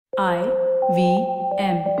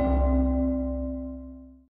IVM.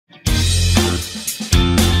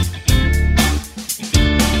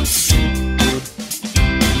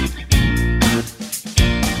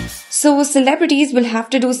 So celebrities will have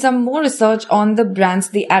to do some more research on the brands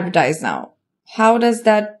they advertise now. How does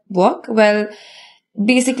that work? Well,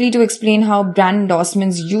 basically to explain how brand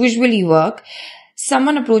endorsements usually work,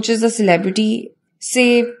 someone approaches a celebrity,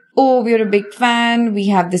 say, oh, we're a big fan, we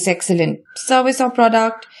have this excellent service or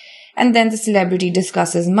product, and then the celebrity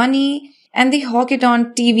discusses money and they hawk it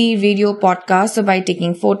on TV, radio, podcast, or by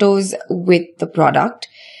taking photos with the product.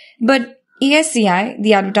 But ASCI,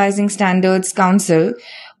 the Advertising Standards Council,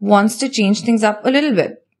 wants to change things up a little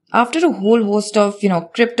bit. After a whole host of,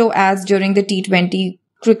 crypto ads during the T20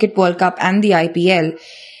 Cricket World Cup and the IPL,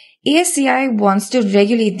 ASCI wants to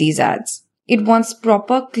regulate these ads. It wants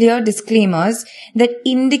proper, clear disclaimers that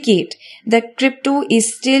indicate that crypto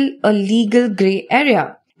is still a legal gray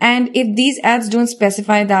area. And if these ads don't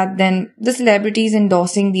specify that, then the celebrities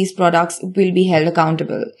endorsing these products will be held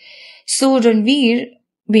accountable. So Ranveer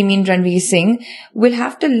Singh, will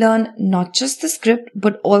have to learn not just the script,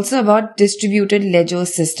 but also about distributed ledger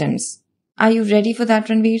systems. Are you ready for that,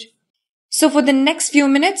 Ranveer? So for the next few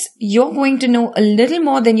minutes, you're going to know a little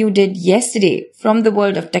more than you did yesterday from the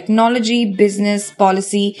world of technology, business,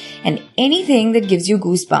 policy, and anything that gives you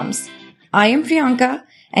goosebumps. I am Priyanka,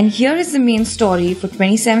 and here is the main story for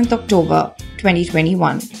 27th October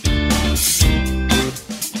 2021.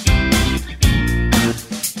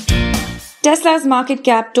 Tesla's market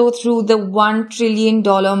cap tore through the $1 trillion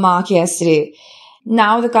mark yesterday.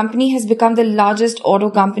 Now the company has become the largest auto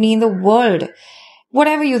company in the world.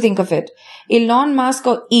 Whatever you think of it, Elon Musk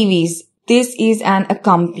or EVs, this is an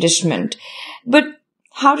accomplishment. But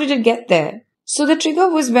how did it get there? So the trigger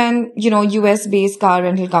was when, US-based car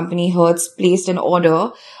rental company Hertz placed an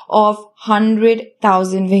order of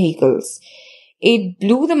 100,000 vehicles. It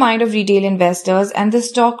blew the mind of retail investors and the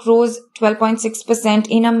stock rose 12.6%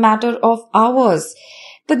 in a matter of hours.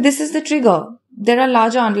 But this is the trigger. There are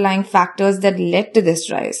larger underlying factors that led to this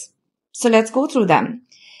rise. So let's go through them.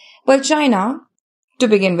 Well, China, to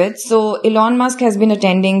begin with. So Elon Musk has been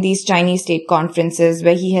attending these Chinese state conferences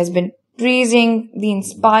where he has been praising the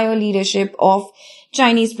inspired leadership of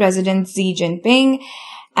Chinese President Xi Jinping.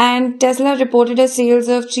 And Tesla reported a sales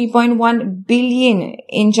of 3.1 billion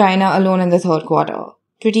in China alone in the third quarter.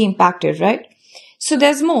 Pretty impacted, right? So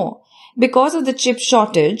there's more. Because of the chip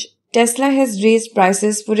shortage, Tesla has raised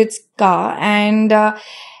prices for its car and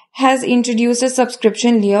has introduced a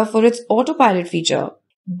subscription layer for its autopilot feature.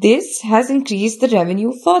 This has increased the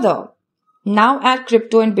revenue further. Now add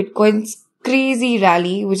crypto and Bitcoin's crazy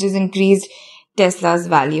rally, which has increased Tesla's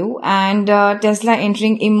value, and Tesla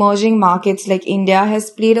entering emerging markets like India has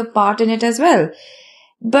played a part in it as well.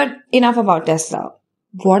 But enough about Tesla.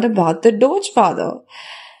 What about the Doge father?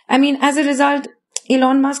 As a result,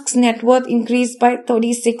 Elon Musk's net worth increased by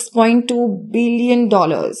 $36.2 billion.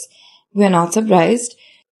 We're not surprised,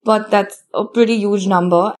 but that's a pretty huge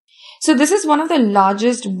number. So this is one of the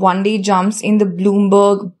largest one-day jumps in the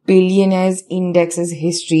Bloomberg Billionaires Index's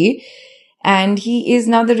history. And he is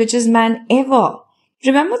now the richest man ever.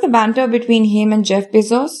 Remember the banter between him and Jeff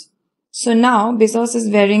Bezos? So now Bezos is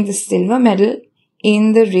wearing the silver medal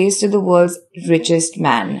in the race to the world's richest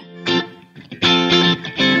man.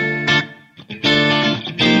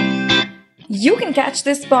 You can catch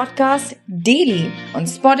this podcast daily on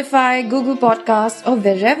Spotify, Google Podcasts, or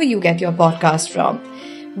wherever you get your podcast from.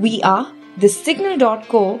 We are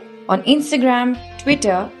thesignal.co on Instagram,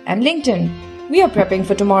 Twitter, and LinkedIn. We are prepping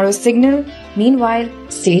for tomorrow's signal. Meanwhile,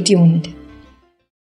 stay tuned.